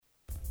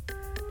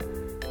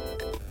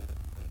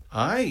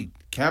Hi,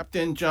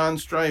 Captain John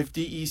Strife,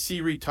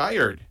 DEC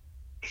retired.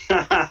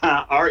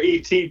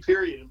 RET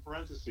period in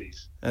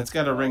parentheses. That's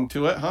got a ring So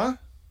to it, huh?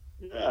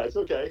 yeah, it's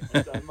okay.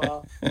 I'm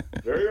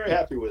very very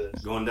happy with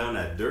it. Going down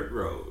that dirt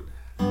road.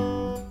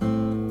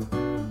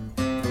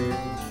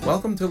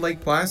 Welcome to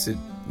Lake Placid,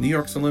 New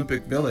York's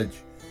Olympic Village.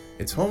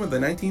 It's home of the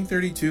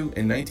 1932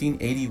 and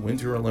 1980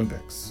 Winter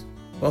Olympics.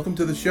 Welcome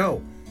to the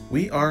show.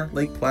 We are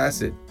Lake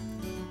Placid.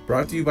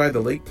 Brought to you by the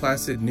Lake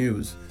Placid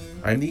News.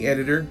 I'm the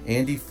editor,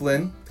 Andy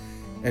Flynn,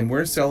 and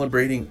we're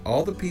celebrating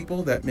all the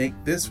people that make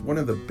this one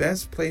of the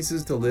best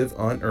places to live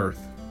on Earth.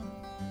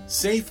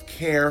 Safe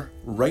care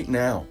right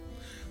now.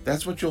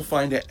 That's what you'll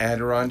find at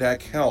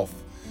Adirondack Health.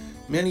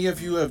 Many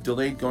of you have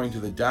delayed going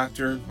to the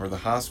doctor or the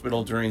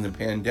hospital during the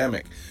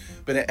pandemic,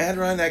 but at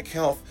Adirondack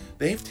Health,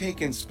 they've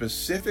taken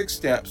specific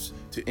steps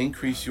to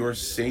increase your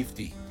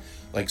safety,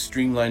 like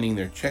streamlining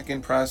their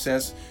check-in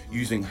process,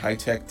 using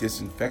high-tech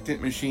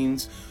disinfectant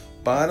machines.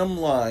 Bottom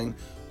line,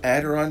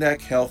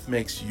 Adirondack Health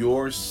makes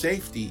your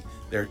safety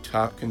their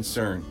top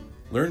concern.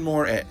 Learn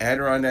more at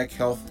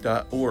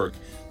adirondackhealth.org.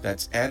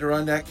 That's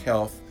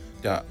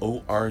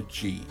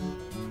adirondackhealth.org.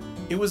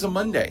 It was a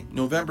Monday,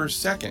 November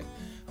 2nd.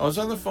 I was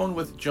on the phone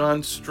with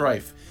John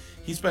Strife.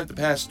 He spent the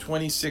past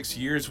 26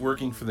 years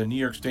working for the New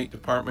York State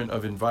Department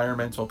of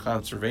Environmental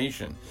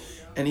Conservation,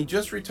 and he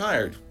just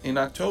retired in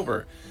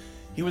October.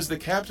 He was the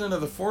captain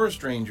of the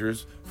Forest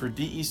Rangers for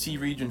DEC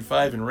Region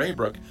 5 in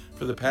Raybrook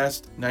for the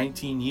past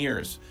 19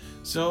 years.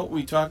 So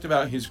we talked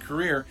about his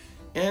career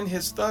and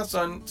his thoughts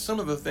on some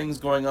of the things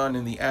going on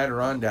in the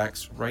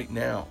Adirondacks right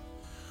now.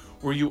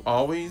 Were you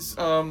always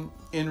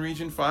in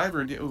Region 5,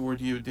 or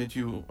did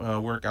you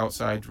work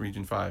outside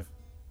Region 5?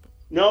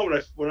 No,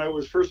 when I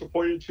was first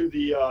appointed to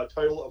the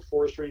title of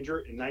Forest Ranger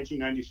in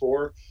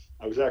 1994,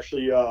 I was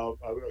actually I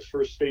was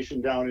first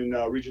stationed down in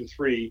Region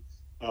 3,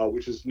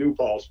 which is New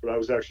Paltz, but I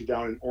was actually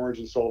down in Orange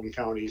and Sullivan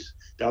counties,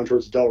 down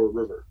towards the Delaware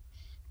River.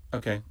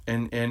 Okay,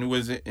 and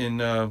was it in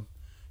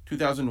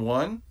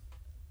 2001?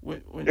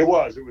 It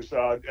was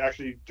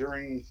actually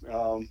during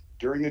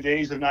the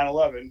days of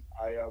 9/11.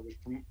 I was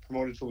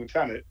promoted to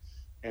lieutenant,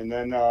 and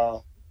then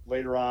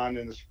later on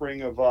in the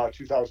spring of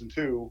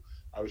 2002,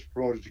 I was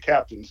promoted to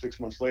captain 6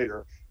 months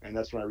later, and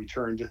that's when I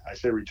returned. I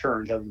say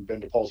returned, having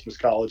been to Paul Smith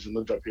College and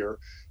lived up here.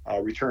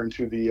 Returned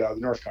to the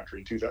North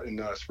Country in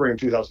spring of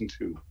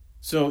 2002.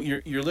 So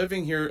you're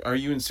living here. Are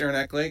you in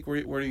Saranac Lake?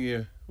 Where do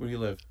you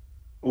live?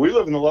 We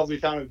live in the lovely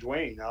town of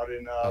Duane, out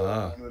in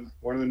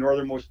one of the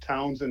northernmost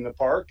towns in the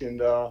park, and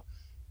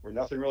where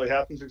nothing really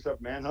happens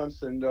except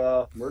manhunts and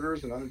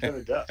murders and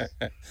unintended deaths.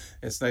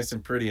 It's nice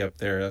and pretty up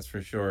there, that's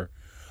for sure.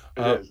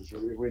 It is.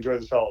 We enjoy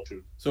the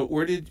solitude. So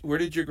where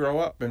did you grow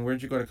up, and where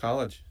did you go to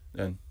college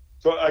then?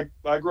 So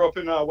I grew up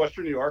in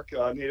Western New York,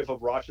 native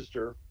of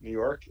Rochester, New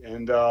York,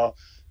 and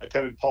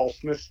attended Paul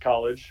Smith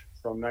College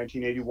from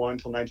 1981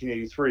 till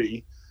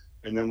 1983.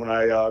 And then when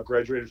I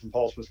graduated from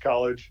Paul Smith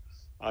College,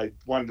 I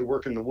wanted to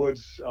work in the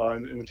woods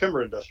in the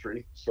timber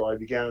industry. So I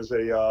began as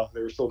they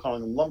were still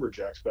calling them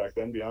lumberjacks back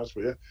then, to be honest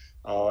with you,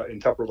 in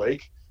Tupper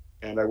Lake.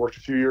 And I worked a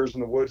few years in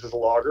the woods as a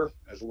logger,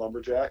 as a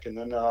lumberjack, and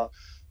then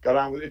got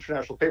on with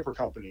International Paper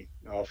Company,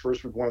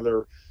 first with one of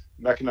their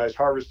mechanized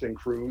harvesting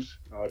crews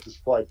to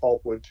supply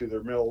pulpwood to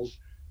their mills.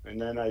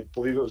 And then I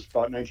believe it was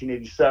about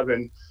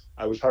 1987,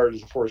 I was hired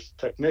as a forest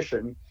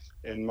technician,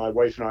 and my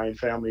wife and I and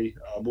family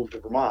moved to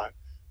Vermont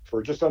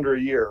for just under a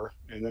year.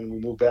 And then we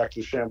moved back to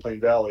the Champlain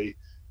Valley,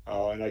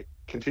 and I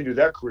continued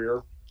that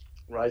career,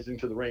 rising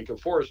to the rank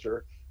of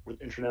forester with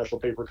International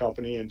Paper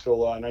Company until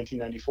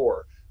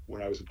 1994,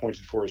 when I was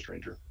appointed forest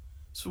ranger.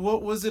 So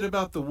what was it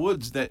about the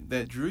woods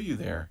that drew you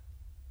there?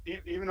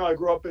 Even though I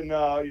grew up in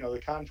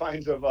the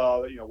confines of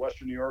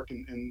Western New York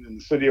and in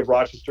the city of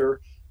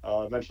Rochester,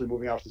 eventually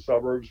moving out to the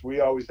suburbs,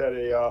 we always had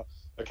a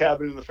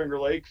cabin in the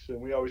Finger Lakes, and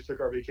we always took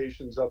our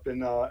vacations up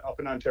in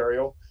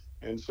Ontario,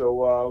 and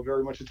so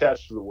very much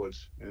attached to the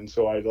woods. And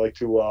so I'd like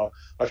to.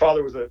 My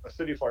father was a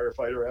city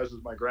firefighter, as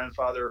was my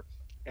grandfather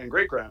and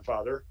great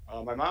grandfather.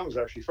 My mom was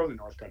actually from the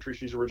North Country;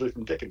 she's originally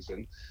from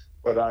Dickinson,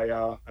 but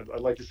I'd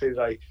like to say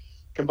that I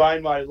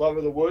combined my love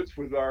of the woods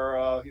with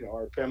our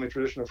family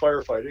tradition of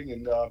firefighting,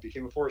 and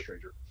became a forest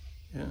ranger.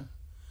 Yeah,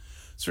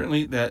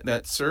 certainly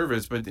that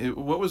service. But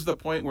what was the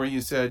point where you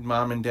said,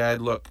 "Mom and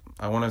Dad, look,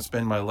 I want to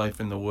spend my life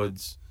in the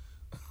woods"?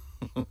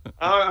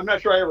 I'm not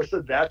sure I ever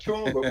said that to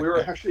them, but we were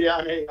actually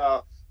on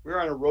a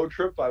road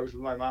trip. I was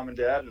with my mom and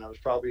dad, and I was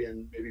probably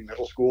in maybe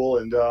middle school,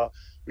 and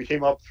we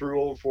came up through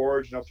Old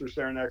Forge and up through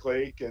Saranac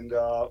Lake, and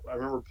I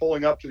remember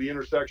pulling up to the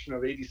intersection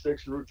of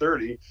 86 and Route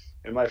 30,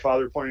 and my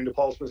father pointing to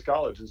Paul Smith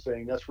College and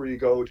saying, "That's where you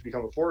go to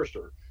become a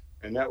forester."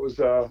 And that was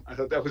I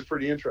thought that was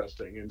pretty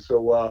interesting. And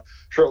so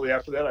shortly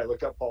after that, I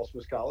looked up Paul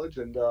Smith College,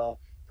 and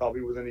probably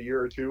within a year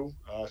or two,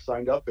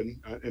 signed up and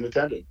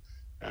attended.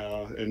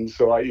 And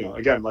so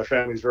again, my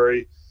family's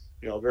very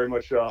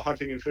much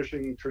hunting and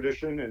fishing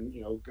tradition. And,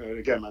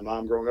 again, my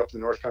mom growing up in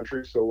the North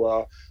Country.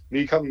 So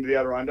me coming to the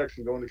Adirondacks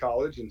and going to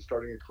college and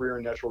starting a career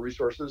in natural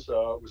resources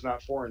was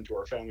not foreign to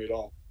our family at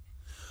all.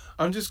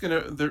 I'm just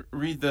going to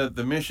read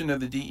the mission of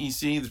the DEC.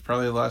 This is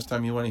probably the last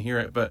time you want to hear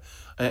it, but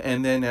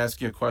and then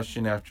ask you a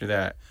question after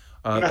that.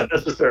 Not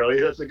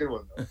necessarily. That's a good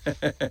one,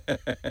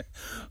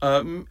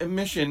 though.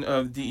 Mission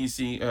of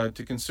DEC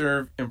to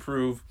conserve,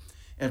 improve,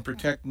 and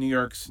protect New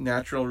York's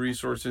natural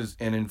resources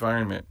and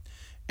environment,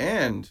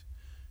 and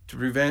to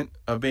prevent,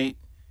 abate,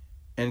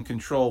 and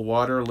control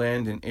water,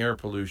 land, and air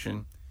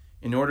pollution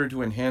in order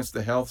to enhance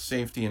the health,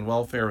 safety, and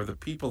welfare of the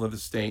people of the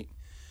state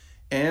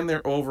and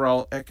their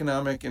overall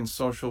economic and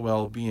social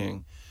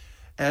well-being.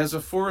 As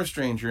a forest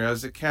ranger,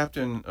 as a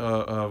captain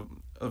of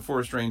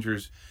forest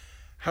rangers,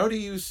 how do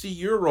you see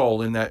your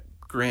role in that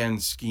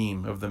grand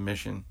scheme of the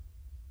mission?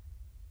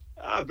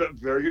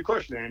 Very good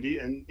question, Andy.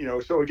 And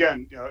so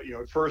again,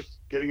 at first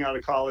getting out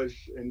of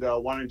college and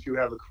wanting to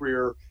have a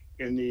career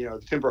in the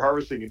timber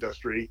harvesting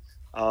industry,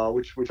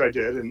 which I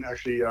did, and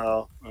actually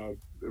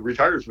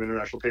retired from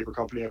International Paper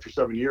Company after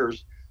 7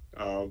 years,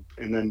 and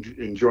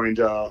then joined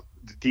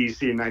the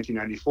DEC in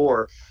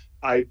 1994.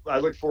 I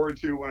looked forward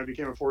to, when I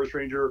became a forest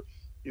ranger,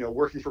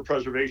 working for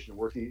preservation,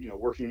 working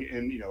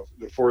in,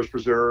 the forest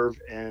preserve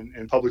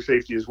and public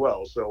safety as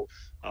well. So,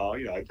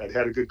 I'd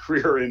had a good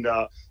career in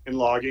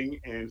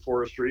logging and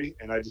forestry,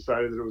 and I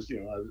decided that it was,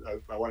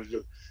 I wanted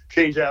to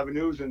change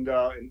avenues and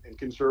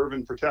conserve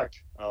and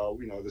protect,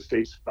 the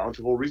state's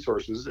bountiful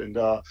resources, and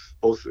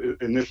both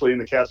initially in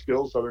the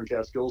Catskills, Southern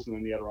Catskills, and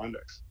then the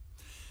Adirondacks.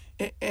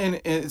 And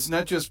it's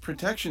not just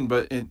protection,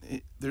 but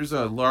there's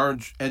a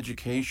large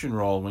education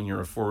role when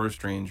you're a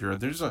forest ranger.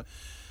 There's a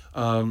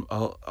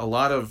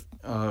lot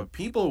of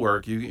people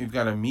work. You've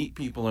got to meet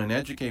people and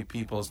educate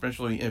people,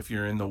 especially if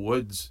you're in the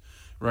woods,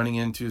 running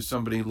into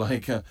somebody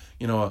like a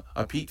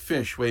Pete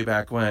Fish way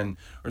back when,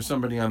 or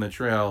somebody on the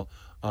trail,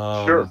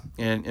 Sure.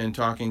 and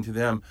talking to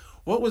them.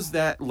 What was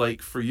that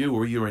like for you?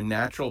 Were you a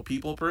natural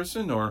people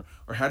person, or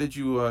how did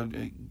you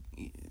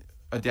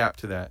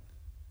adapt to that?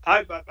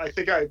 I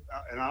think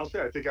and honestly,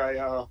 I think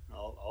I'll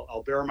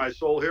bare my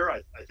soul here.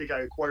 I think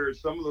I acquired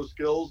some of those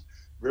skills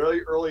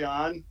very early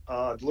on,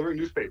 delivering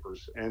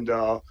newspapers. And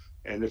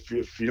if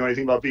you know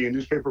anything about being a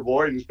newspaper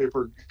boy,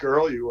 newspaper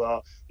girl,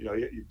 you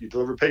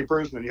deliver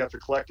papers, and then you have to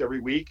collect every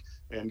week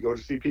and go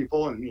to see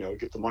people and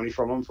get the money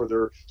from them for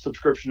their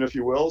subscription, if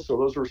you will. So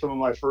those were some of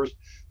my first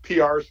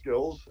PR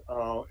skills.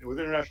 With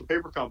International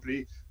Paper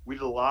Company, we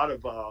did a lot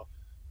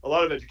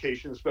of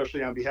education,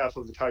 especially on behalf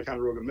of the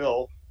Ticonderoga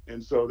Mill.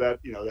 And so that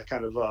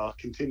kind of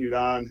continued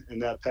on in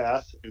that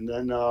path. And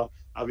then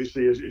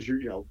obviously, as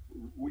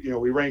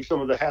we rank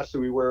some of the hats that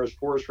we wear as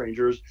forest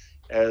rangers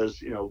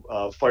as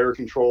fire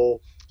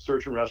control,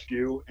 search and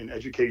rescue, and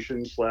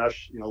education /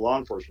 law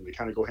enforcement. They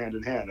kind of go hand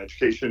in hand.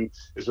 Education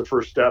is the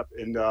first step,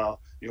 and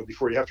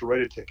before you have to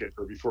write a ticket,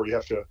 or before you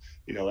have to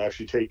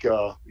actually take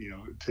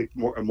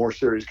more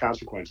serious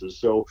consequences.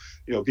 So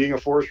being a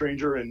forest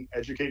ranger and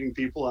educating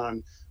people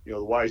on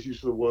the wise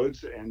use of the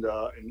woods and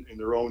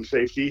their own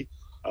safety.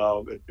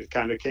 It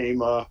kind of came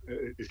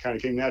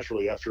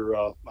naturally after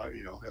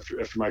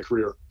my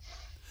career.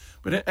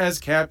 But as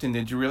captain,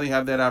 did you really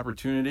have that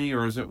opportunity,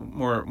 or is it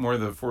more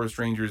the forest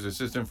rangers,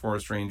 assistant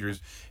forest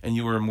rangers, and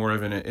you were more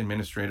of an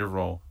administrative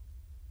role?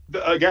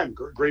 Again,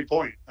 great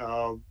point.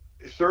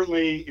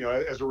 Certainly,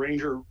 as a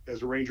ranger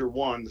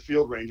one, the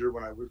field ranger,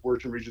 when I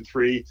worked in Region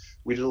 3,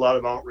 we did a lot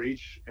of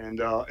outreach,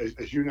 and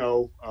as you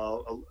know,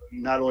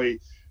 not only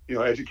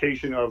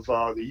education of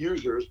the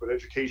users, but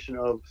education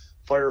of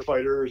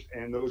firefighters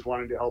and those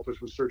wanting to help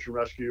us with search and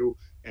rescue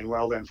and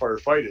wildland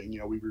firefighting.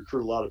 We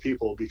recruit a lot of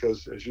people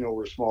because, as you know,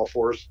 we're a small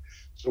force,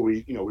 so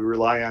we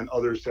rely on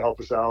others to help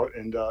us out,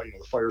 and the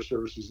fire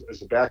service is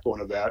the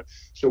backbone of that.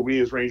 So we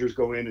as rangers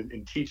go in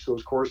and teach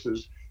those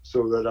courses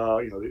so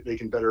that they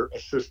can better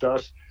assist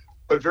us.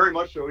 But very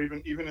much so,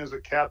 even as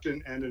a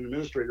captain and an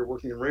administrator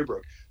working in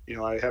Raybrook,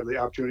 I have the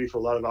opportunity for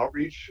a lot of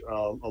outreach,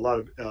 a lot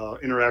of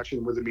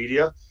interaction with the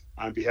media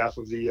on behalf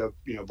of the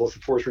both the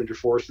Forest Ranger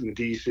Force and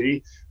the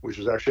DEC, which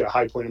was actually a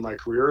high point in my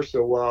career.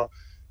 So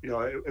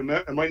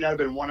it might not have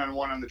been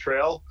one-on-one on the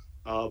trail,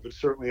 but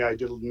certainly I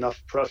did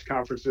enough press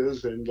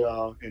conferences and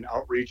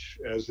outreach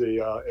as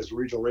a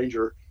regional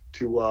ranger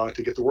to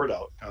get the word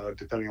out,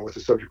 depending on what the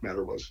subject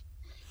matter was.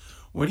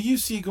 What do you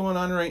see going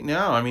on right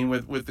now? I mean,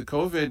 with the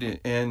COVID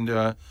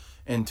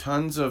and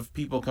tons of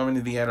people coming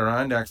to the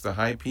Adirondacks, the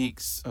high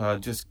peaks,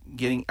 just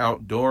getting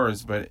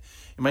outdoors, but it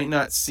might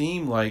not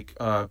seem like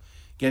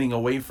getting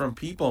away from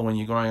people when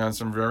you're going on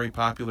some very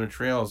popular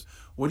trails.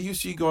 What do you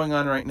see going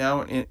on right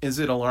now? Is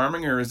it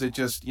alarming, or is it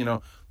just,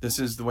 this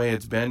is the way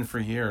it's been for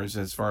years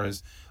as far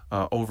as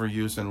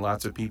overuse and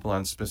lots of people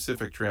on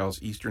specific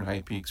trails, Eastern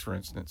High Peaks, for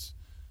instance?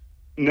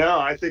 No,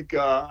 I think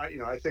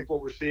I think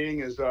what we're seeing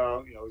is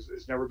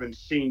has never been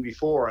seen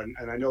before, and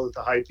I know that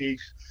the high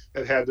peaks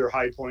have had their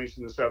high points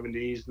in the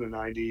 70s and the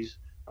 90s.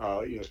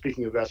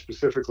 Speaking of that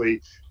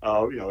specifically,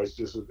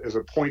 as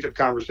a point of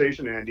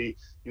conversation, Andy,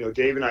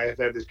 Dave and I have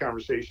had these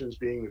conversations,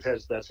 being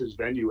that's his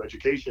venue,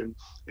 education,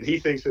 and he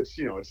thinks it's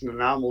an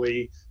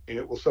anomaly and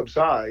it will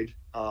subside,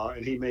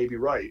 and he may be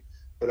right.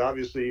 But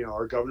obviously,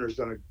 our governor's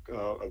done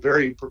a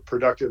very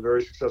productive,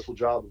 very successful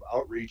job of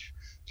outreach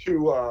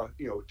to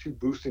to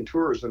boosting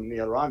tourism in the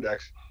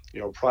Adirondacks.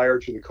 Prior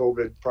to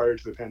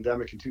the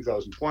pandemic in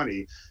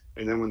 2020,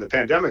 and then when the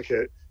pandemic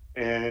hit,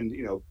 and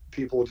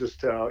people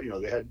just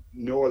they had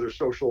no other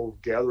social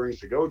gatherings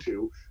to go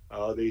to.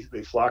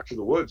 They flocked to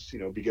the woods,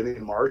 beginning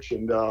in March,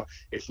 and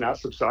it's not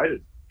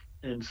subsided.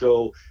 And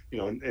so,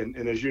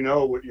 and as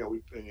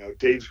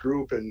Dave's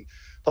group and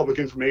Public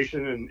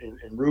Information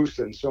and Roost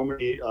and so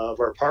many of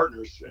our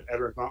partners,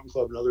 Adirondack Mountain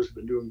Club and others, have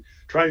been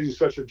trying to do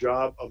such a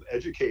job of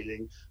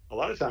educating. A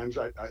lot of times,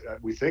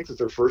 we think that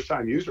they're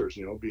first-time users,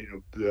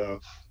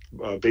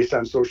 based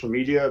on social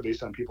media,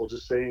 based on people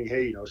just saying,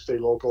 hey, stay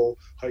local,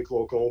 hike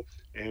local,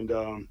 and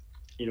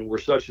we're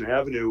such an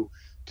avenue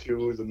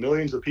to the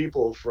millions of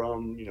people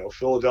from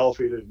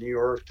Philadelphia to New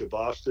York to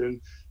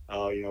Boston.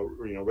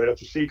 Right up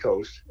the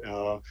seacoast.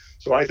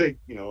 So I think,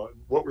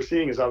 what we're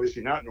seeing is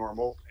obviously not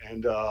normal.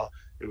 And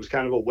it was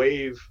kind of a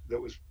wave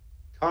that was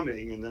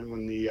coming. And then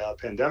when the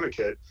pandemic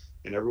hit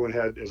and everyone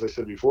had, as I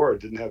said before,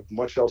 didn't have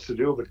much else to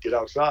do but get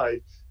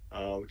outside,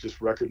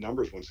 just record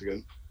numbers once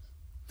again.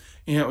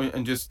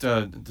 And just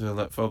to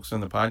let folks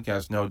on the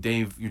podcast know,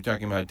 Dave, you're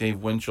talking about Dave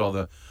Winchell,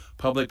 the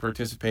public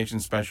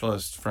participation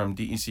specialist from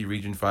DEC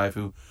Region 5,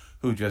 who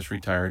just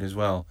retired as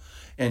well.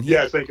 And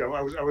thank you.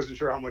 I wasn't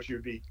sure how much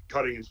you'd be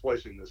cutting and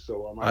splicing this,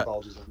 so my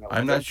apologies on that.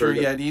 I'm not sure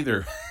yet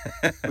either.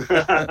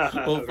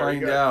 We'll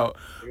find out.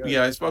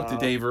 Yeah, I spoke to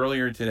Dave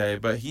earlier today,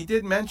 but he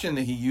did mention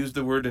that he used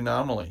the word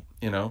anomaly,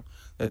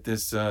 that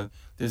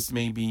this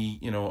may be,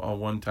 a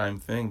one-time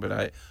thing,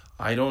 but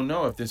I don't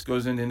know if this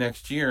goes into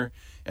next year.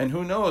 And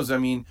who knows? I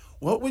mean,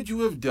 what would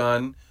you have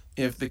done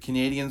if the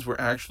Canadians were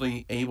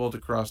actually able to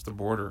cross the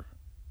border?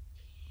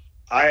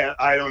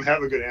 I don't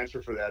have a good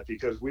answer for that,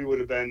 because we would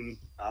have been,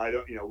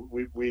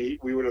 we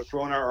would have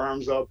thrown our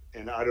arms up,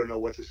 and I don't know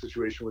what the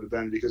situation would have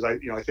been, because I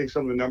think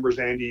some of the numbers,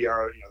 Andy,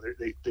 are,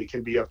 they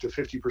can be up to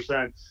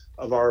 50%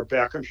 of our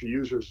backcountry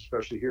users,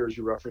 especially here, as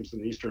you referenced,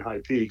 in the Eastern High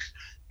Peaks.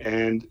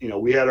 And,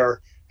 we had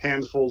our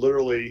hands full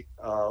literally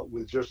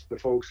with just the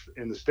folks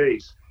in the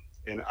States.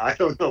 And I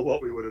don't know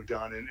what we would have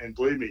done. And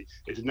believe me,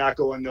 it did not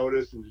go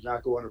unnoticed and did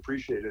not go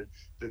unappreciated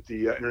that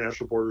the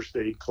international border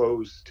stayed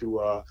closed to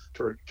our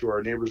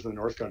neighbors in the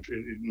north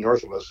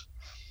of us.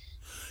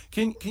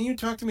 Can you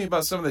talk to me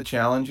about some of the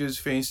challenges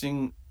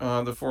facing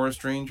the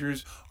forest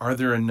rangers? Are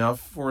there enough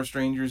forest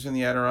rangers in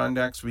the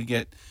Adirondacks? We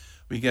get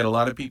a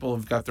lot of people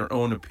who've got their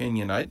own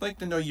opinion. I'd like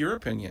to know your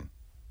opinion.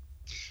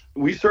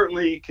 We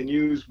certainly can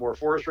use more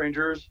forest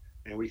rangers.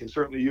 And we can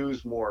certainly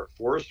use more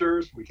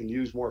foresters. We can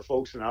use more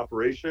folks in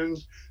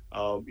operations.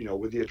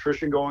 With the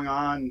attrition going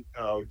on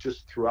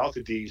just throughout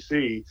the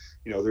DEC,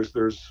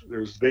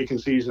 there's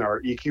vacancies in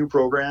our EQ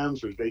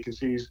programs. There's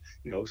vacancies,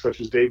 such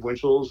as Dave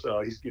Winchell's.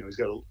 He's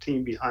got a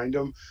team behind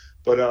him.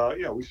 But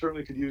we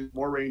certainly could use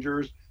more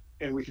rangers,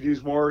 and we could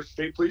use more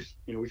state police.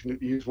 We can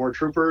use more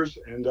troopers,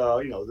 and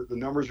the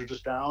numbers are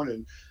just down.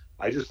 And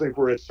I just think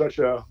we're at such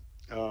a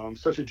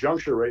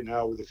juncture right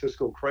now with the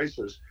fiscal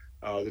crisis.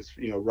 That's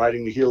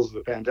riding the heels of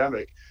the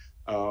pandemic.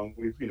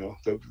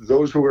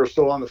 Those who are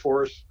still on the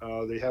force,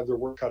 they have their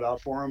work cut out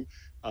for them.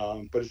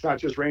 But it's not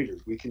just rangers.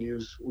 We can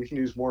use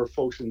more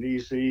folks in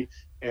DEC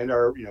and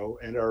our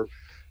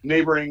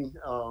neighboring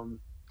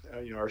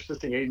our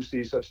assisting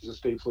agencies such as the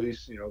state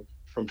police.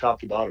 From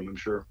top to bottom, I'm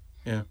sure.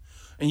 Yeah,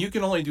 and you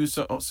can only do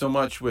so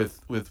much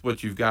with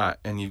what you've got,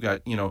 and you've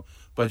got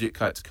budget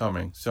cuts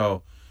coming.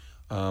 So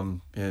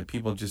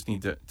people just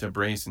need to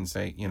brace and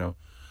say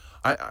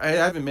I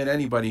haven't met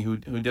anybody who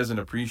doesn't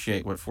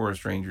appreciate what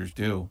forest rangers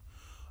do.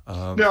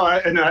 No,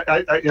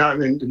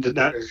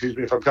 excuse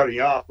me if I'm cutting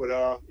you off, but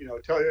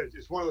tell you,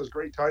 it's one of those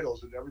great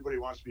titles that everybody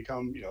wants to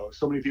become.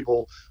 So many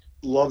people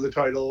love the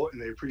title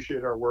and they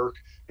appreciate our work,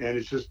 and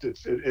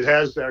it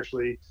has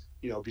actually,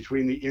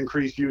 between the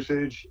increased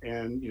usage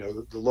and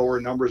the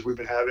lower numbers we've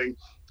been having.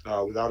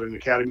 Without an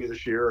academy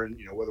this year, and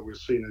whether we'll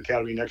see an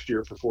academy next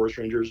year for forest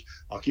rangers,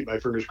 I'll keep my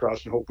fingers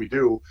crossed and hope we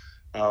do.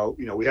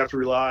 We have to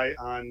rely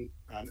on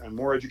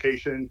more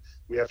education.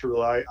 We have to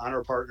rely on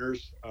our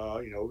partners,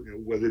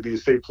 whether it be the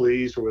state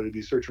police or whether it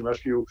be search and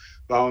rescue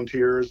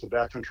volunteers, the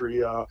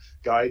backcountry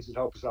guides that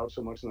help us out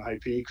so much in the high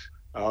peaks,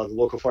 the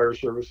local fire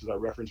service, as I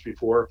referenced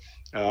before.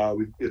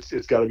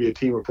 It's got to be a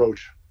team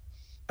approach.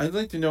 I'd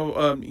like to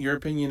know your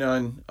opinion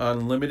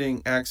on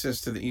limiting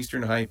access to the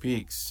Eastern High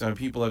Peaks. Some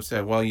people have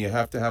said, well, you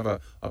have to have a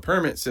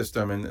permit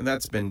system, and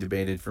that's been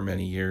debated for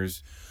many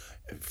years.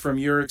 From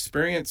your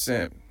experience,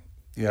 do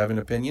you have an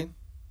opinion?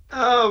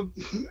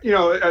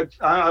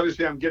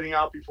 Obviously I'm getting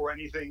out before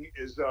anything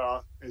is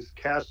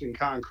cast in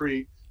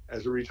concrete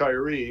as a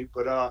retiree,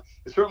 but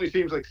it certainly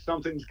seems like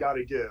something's got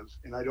to give,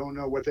 and I don't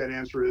know what that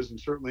answer is. And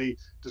certainly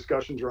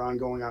discussions are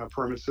ongoing on a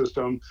permit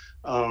system.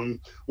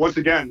 Once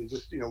again,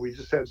 we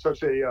just had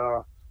such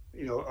a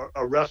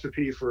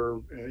recipe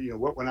for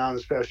what went on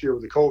this past year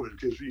with the COVID,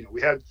 because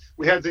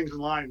we had things in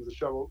line with the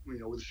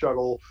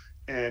shuttle,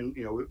 and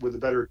with a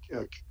better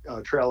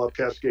trail up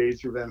Cascade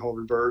through Van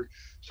Hovenberg.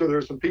 So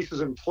there's some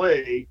pieces in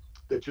play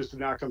that just did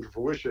not come to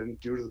fruition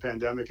due to the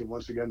pandemic and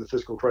once again the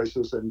fiscal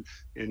crisis and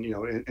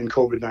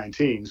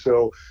COVID-19.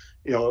 So,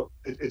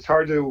 it's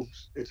hard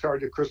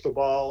to crystal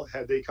ball.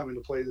 Had they come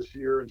into play this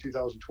year in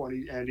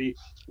 2020, Andy,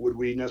 would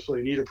we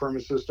necessarily need a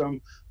permit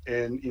system?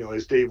 And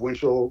as Dave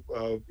Winchell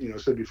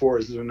said before,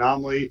 is this an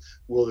anomaly?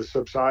 Will this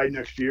subside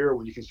next year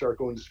when you can start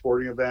going to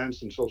sporting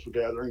events and social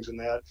gatherings and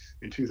that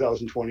in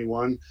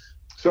 2021?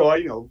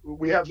 So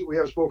we have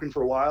spoken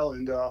for a while,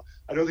 and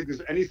I don't think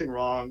there's anything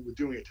wrong with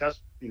doing a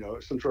test,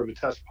 some sort of a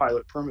test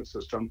pilot permit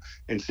system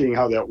and seeing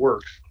how that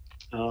works.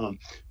 And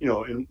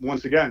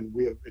once again,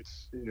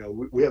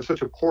 we have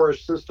such a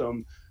porous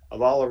system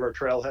of all of our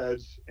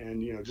trailheads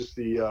and just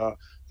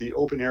the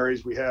open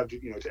areas we have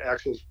to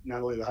access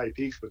not only the high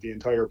peaks but the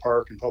entire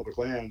park and public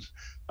lands.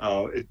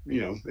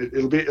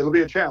 It'll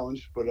be a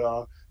challenge, but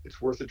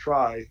it's worth a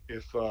try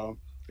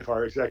if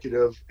our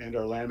executive and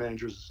our land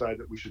managers decide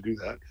that we should do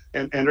that,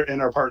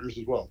 and our partners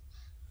as well,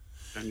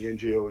 and the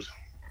NGOs.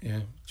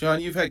 Yeah,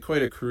 John, you've had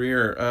quite a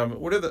career.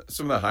 What are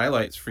some of the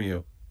highlights for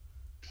you?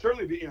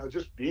 Certainly,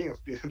 just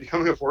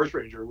becoming a forest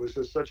ranger was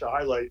just such a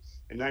highlight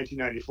in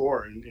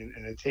 1994,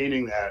 and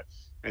attaining that,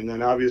 and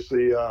then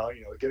obviously,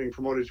 getting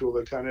promoted to a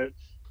lieutenant.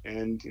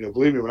 And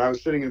believe me, when I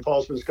was sitting in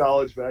Paul Smith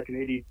College back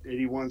in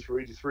 81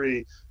 through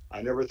 83,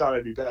 I never thought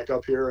I'd be back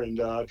up here and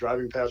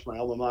driving past my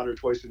alma mater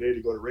twice a day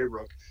to go to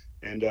Raybrook,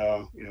 and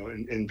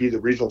and be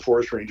the regional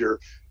forest ranger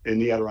in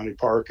the Adirondack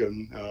Park,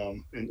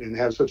 and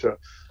have such a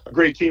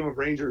great team of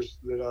rangers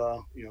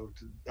that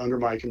under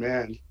my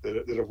command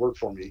that have worked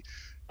for me.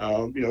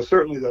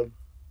 Certainly the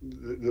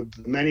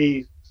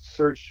many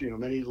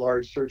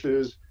large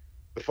searches,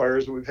 the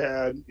fires that we've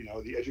had,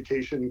 the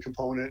education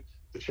component,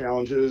 the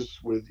challenges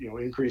with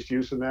increased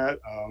use in that,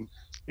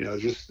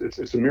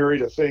 it's a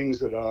myriad of things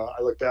that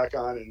I look back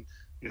on, and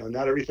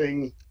not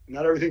everything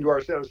to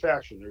our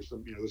satisfaction. There's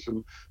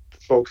some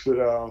folks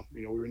that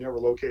we were never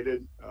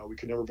located. We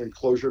could never bring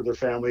closure to their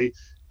family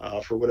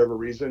for whatever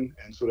reason,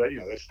 and so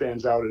that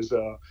stands out as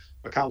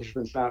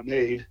accomplishments not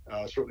made,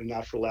 certainly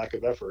not for lack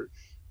of effort.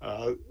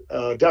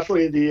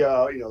 Definitely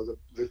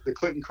the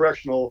Clinton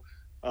Correctional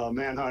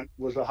manhunt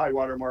was a high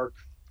water mark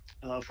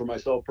for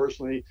myself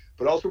personally,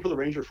 but also for the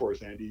Ranger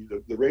Force, Andy.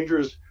 The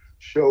Rangers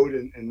showed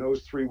in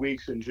those 3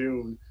 weeks in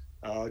June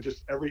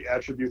just every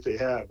attribute they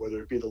have,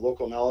 whether it be the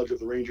local knowledge of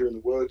the ranger in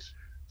the woods,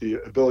 the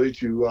ability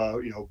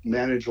to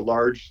manage a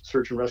large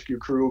search and rescue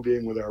crew,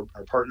 being with our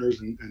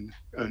partners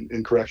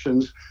in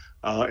corrections,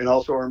 and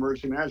also our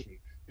emergency management,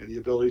 and the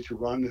ability to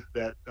run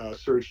that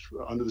search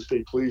under the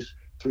state police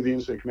through the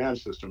incident command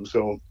system.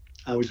 So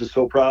I was just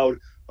so proud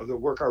of the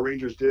work our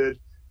Rangers did,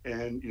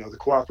 and the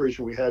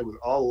cooperation we had with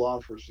all the law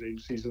enforcement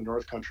agencies in the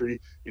North Country,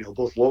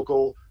 both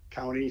local,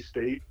 county,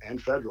 state,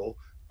 and federal,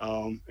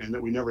 and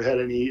that we never had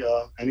any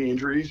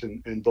injuries,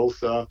 and both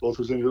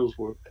those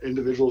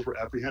individuals were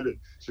apprehended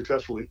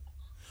successfully.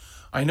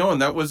 I know,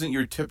 and that wasn't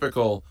your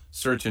typical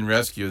search and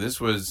rescue. This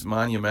was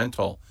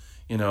monumental,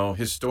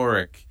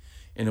 historic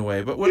in a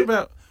way. But what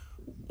about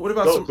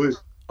some? Please.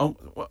 Oh,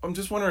 I'm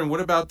just wondering,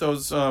 what about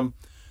those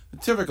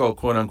typical,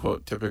 quote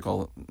unquote,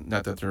 typical,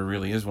 not that there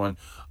really is one,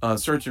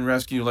 search and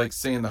rescue, like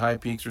say in the high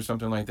peaks or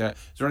something like that?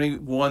 Is there any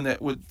one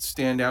that would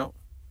stand out?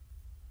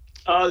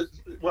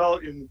 Well,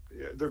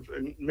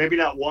 maybe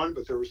not one,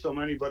 but there were so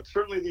many. But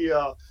certainly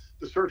the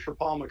search for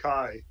Paul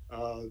Mackay,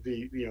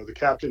 the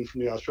captain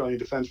from the Australian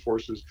Defence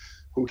Forces,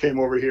 who came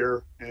over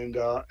here and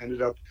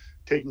ended up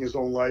taking his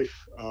own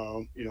life,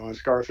 on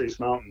Scarface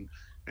Mountain.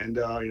 And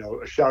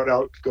a shout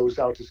out goes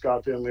out to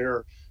Scott Van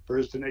Leer for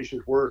his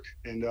tenacious work,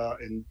 and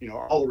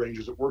all the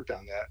rangers that worked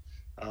on that.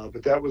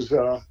 But that was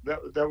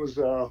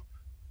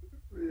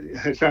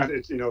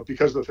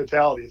because of the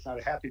fatality, it's not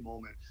a happy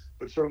moment.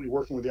 But certainly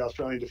working with the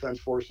Australian Defence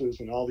Forces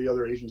and all the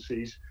other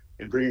agencies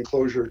and bringing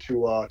closure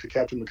to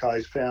Captain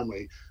Mackay's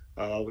family,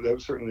 that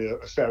was certainly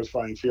a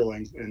satisfying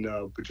feeling, and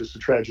but just a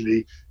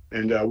tragedy.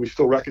 And we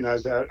still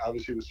recognize that,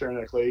 obviously, with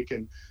Saranac Lake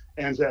and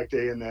Anzac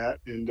Day in that,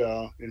 and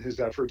in his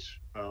efforts.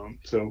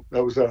 So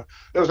that was a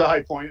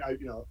high point.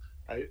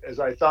 As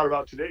I thought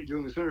about today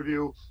doing this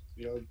interview,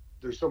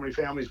 there's so many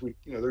families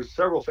there's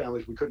several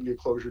families we couldn't get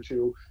closure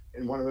to,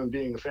 and one of them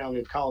being the family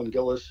of Colin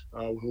Gillis,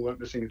 who went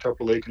missing at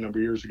Tupper Lake a number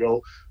of years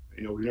ago.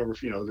 We never,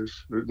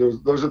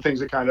 those are things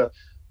that kind of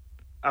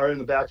are in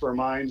the back of our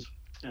minds.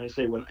 And I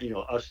say, when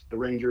us, the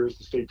Rangers,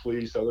 the state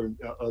police,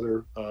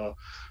 other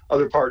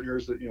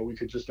partners, that we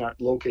could just not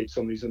locate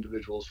some of these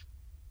individuals.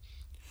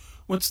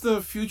 What's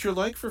the future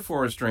like for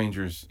forest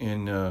rangers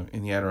in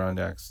the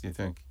Adirondacks, do you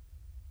think?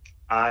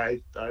 I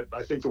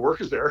think the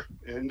work is there,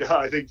 and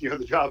I think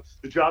the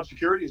job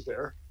security is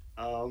there.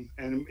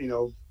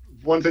 And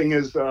one thing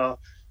is,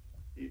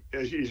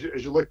 as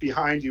you look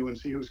behind you and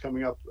see who's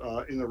coming up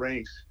in the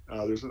ranks,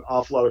 there's an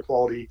awful lot of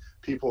quality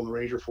people in the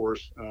Ranger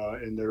Force,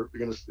 and they're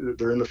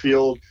in the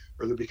field,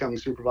 or they're becoming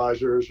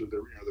supervisors, or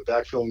they're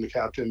backfilling the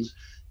captains.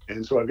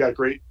 And so I've got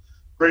great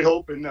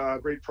hope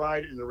and great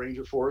pride in the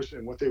Ranger Force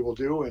and what they will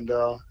do. And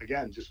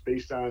again, just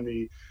based on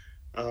the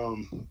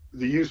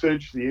The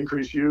usage, the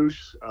increased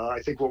use. I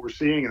think what we're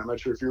seeing, and I'm not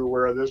sure if you're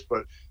aware of this,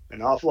 but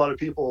an awful lot of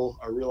people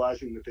are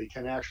realizing that they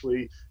can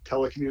actually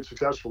telecommute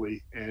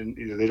successfully, and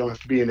they don't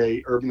have to be in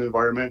a urban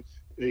environment.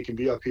 They can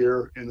be up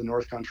here in the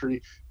North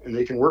Country, and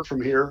they can work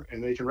from here,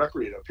 and they can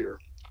recreate up here.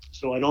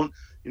 So I don't,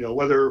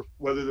 whether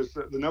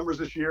the numbers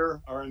this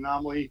year are an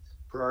anomaly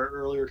per our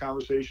earlier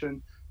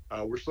conversation.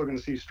 We're still going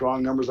to see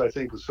strong numbers, I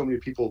think, with so many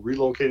people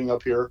relocating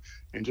up here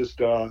and just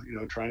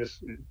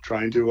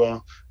trying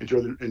to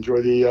enjoy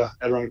the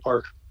Adirondack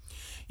Park.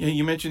 Yeah,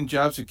 you mentioned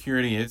job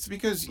security. It's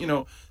because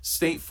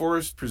State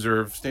Forest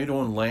Preserve,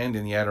 state-owned land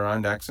in the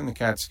Adirondacks and the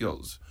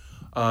Catskills,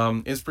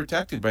 is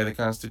protected by the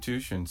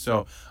Constitution.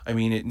 So, I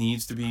mean, it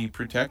needs to be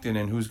protected,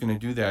 and who's going to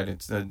do that?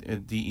 It's the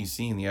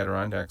DEC in the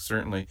Adirondacks,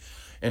 certainly,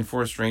 and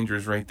forest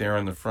rangers right there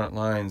on the front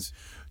lines.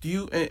 Do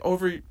you,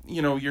 over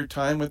your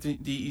time with the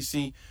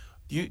DEC,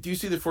 do you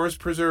see the Forest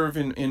Preserve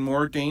in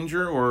more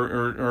danger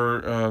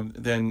or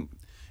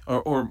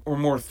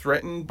more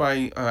threatened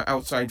by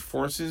outside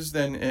forces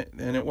than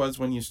it was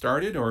when you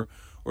started, or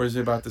is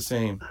it about the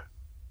same?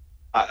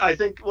 I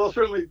think, well,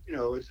 certainly,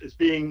 it's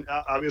being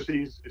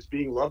obviously it's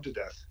being loved to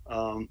death.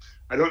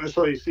 I don't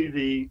necessarily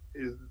see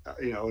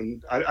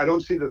and I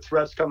don't see the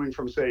threats coming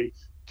from, say,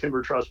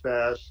 timber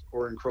trespass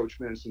or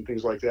encroachments and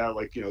things like that.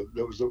 Like,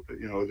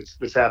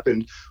 that's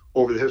happened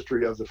over the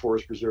history of the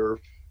Forest Preserve.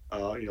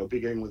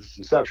 Beginning with its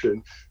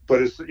inception,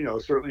 but it's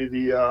certainly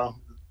the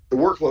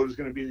workload is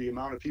going to be the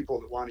amount of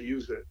people that want to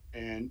use it,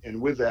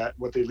 and with that,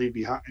 what they leave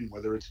behind,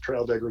 whether it's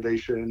trail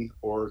degradation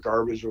or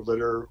garbage or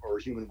litter or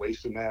human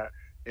waste in that,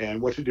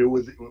 and what to do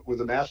with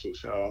the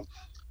masses.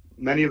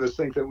 Many of us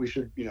think that we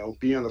should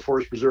be on the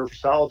Forest Preserve for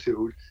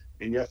solitude,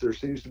 and yet there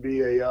seems to be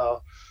a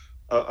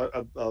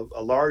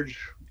large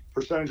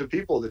percentage of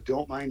people that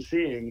don't mind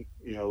seeing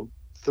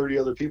 30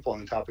 other people on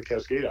the top of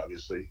Cascade,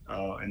 obviously.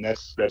 And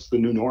that's the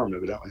new norm,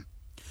 evidently.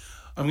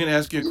 I'm going to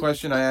ask you a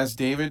question I asked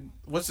David.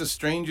 What's the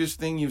strangest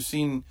thing you've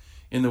seen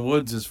in the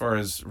woods as far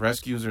as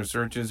rescues or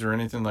searches or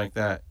anything like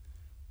that?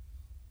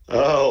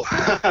 Oh,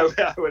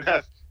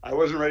 I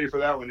wasn't ready for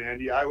that one,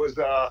 Andy. I was,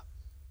 I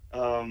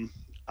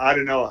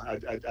don't know.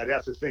 I'd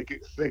have to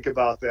think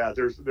about that.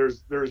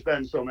 There's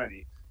been so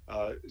many.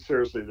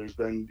 Seriously, there's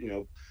been,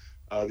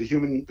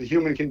 the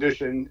human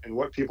condition and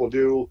what people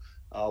do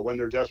when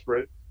they're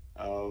desperate.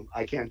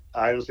 I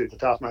honestly, at the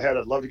top of my head,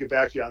 I'd love to get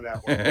back to you on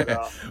that one.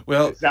 But,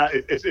 well,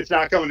 it's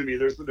not coming to me.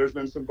 There's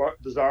been some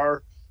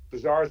bizarre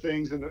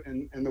things in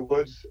the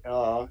woods,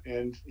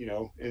 and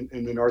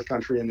in the North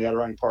Country, in the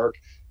Adirondack Park,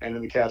 and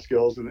in the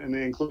Catskills, and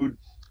they include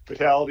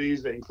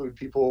fatalities. They include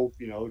people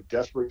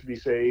desperate to be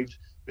saved.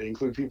 They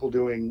include people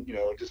doing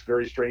just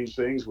very strange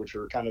things, which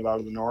are kind of out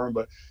of the norm.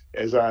 But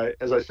as I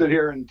sit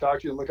here and talk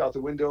to you and look out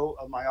the window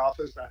of my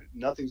office,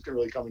 nothing's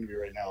really coming to me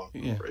right now,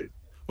 I'm afraid.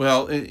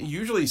 Well, it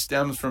usually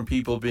stems from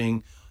people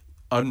being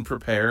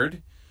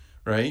unprepared,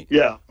 right?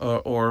 Yeah.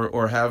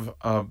 Or have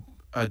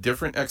a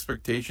different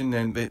expectation,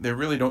 and they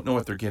really don't know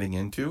what they're getting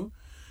into,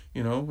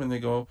 when they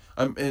go.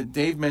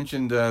 Dave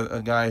mentioned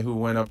a guy who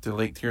went up to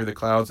Lake Tear the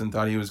Clouds and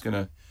thought he was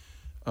going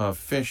to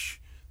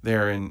fish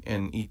there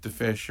and eat the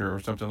fish or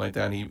something like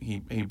that. And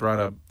he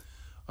brought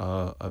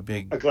a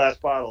big... A glass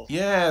bottle.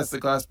 Yes, the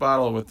glass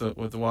bottle with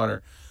the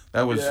water.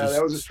 That was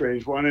that was a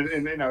strange one,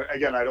 and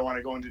again, I don't want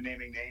to go into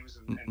naming names,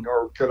 and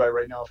nor could I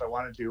right now if I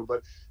wanted to.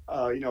 But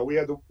we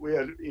had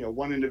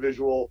one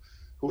individual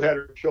who had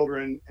her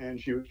children, and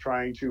she was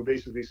trying to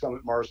basically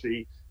summit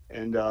Marcy,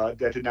 and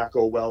that did not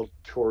go well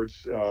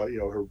towards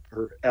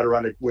her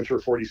Adirondack Winter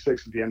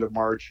 46 at the end of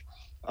March.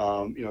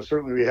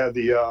 Certainly we had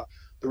the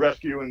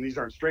rescue, and these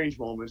aren't strange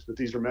moments, but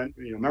these are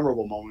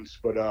memorable moments.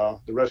 But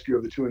the rescue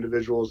of the two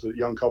individuals, the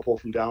young couple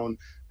from down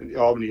in the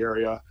Albany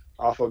area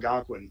off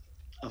Algonquin,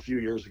 a few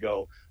years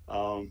ago.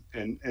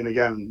 And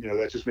again,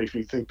 that just makes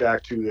me think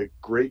back to the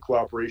great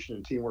cooperation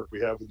and teamwork we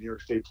have with New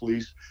York State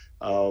Police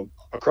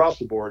across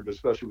the board, but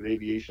especially with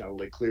aviation out of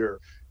Lake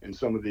Clear, and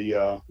some of the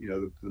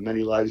the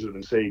many lives that have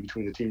been saved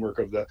between the teamwork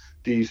of the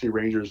DEC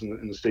Rangers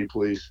and the State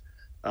Police.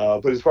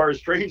 But as far as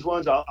strange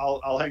ones,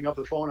 I'll hang up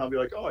the phone. I'll be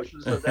like, oh, I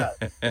should have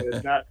said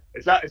that.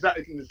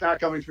 It's not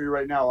coming to me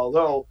right now.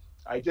 Although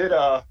I did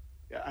on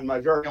my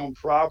very own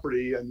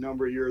property a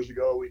number of years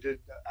ago,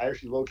 I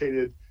actually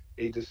located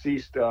a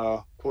deceased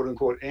quote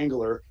unquote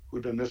angler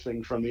who'd been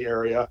missing from the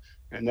area,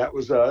 and that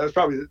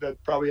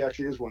probably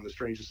actually is one of the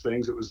strangest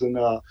things. It was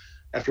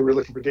after we were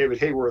looking for David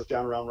Hayworth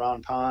down around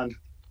Round Pond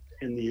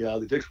in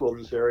the Dix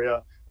Wilderness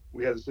area.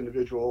 We had this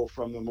individual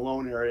from the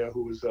Malone area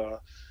who was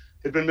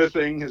had been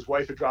missing. His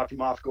wife had dropped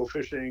him off to go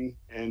fishing,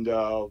 and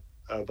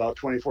about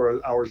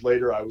 24 hours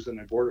later, I was in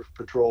a Border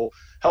Patrol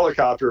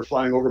helicopter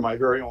flying over my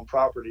very own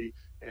property,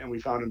 and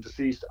we found him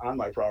deceased on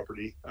my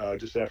property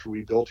just after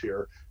we built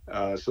here.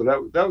 So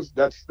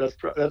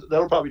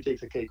that'll probably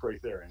take the cake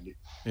right there, Andy.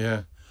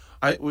 Yeah,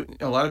 a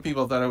lot of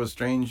people thought it was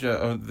strange.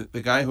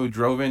 The guy who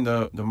drove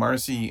into the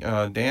Marcy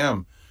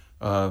Dam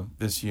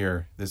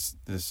this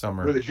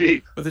summer with a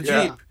Jeep.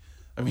 Jeep.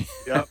 I mean,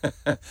 yeah,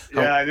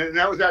 and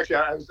that was actually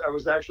I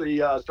was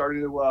actually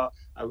starting to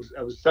I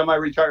was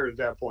semi-retired at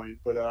that point,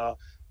 but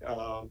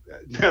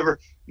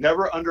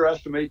never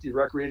underestimate the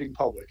recreating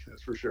public.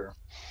 That's for sure.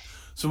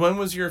 So when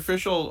was your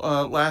official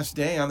last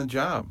day on the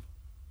job?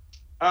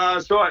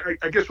 So I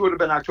guess it would have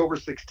been October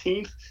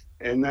 16th,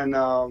 and then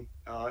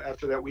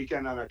after that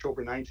weekend on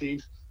October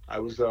 19th,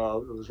 it was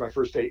my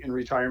first day in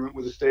retirement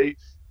with the state,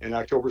 and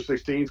October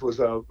 16th was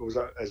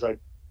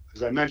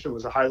as I mentioned,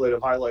 was a highlight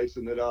of highlights,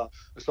 and that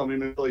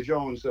Assemblyman Billy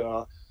Jones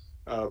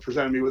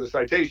presented me with a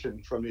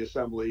citation from the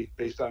Assembly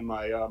based on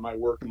my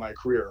work and my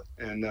career,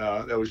 and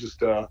that was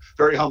just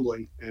very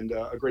humbling and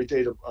a great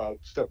day to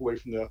step away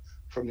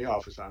from the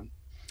office on.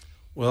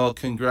 Well,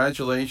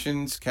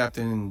 congratulations,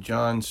 Captain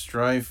John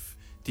Strife,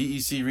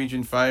 DEC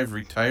Region 5,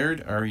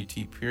 retired, RET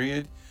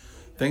period.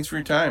 Thanks for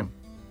your time.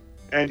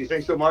 Andy,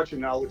 thanks so much,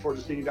 and I'll look forward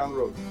to seeing you down the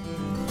road.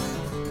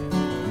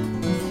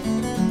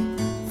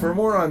 For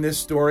more on this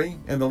story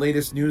and the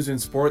latest news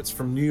and sports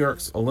from New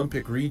York's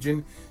Olympic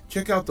region,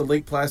 check out the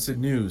Lake Placid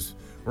News.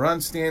 We're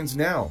on stands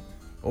now.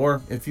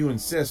 Or, if you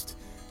insist,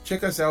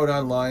 check us out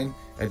online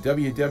at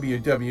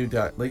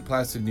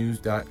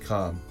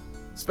www.lakeplacidnews.com.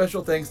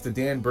 Special thanks to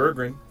Dan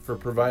Berggren for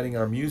providing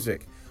our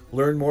music.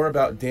 Learn more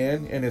about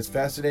Dan and his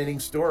fascinating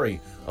story,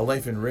 a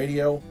life in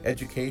radio,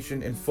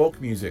 education, and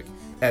folk music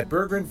at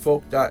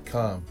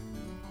berggrenfolk.com.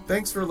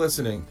 Thanks for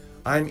listening.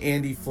 I'm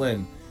Andy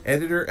Flynn,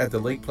 editor at the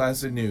Lake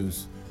Placid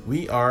News.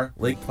 We are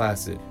Lake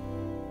Placid.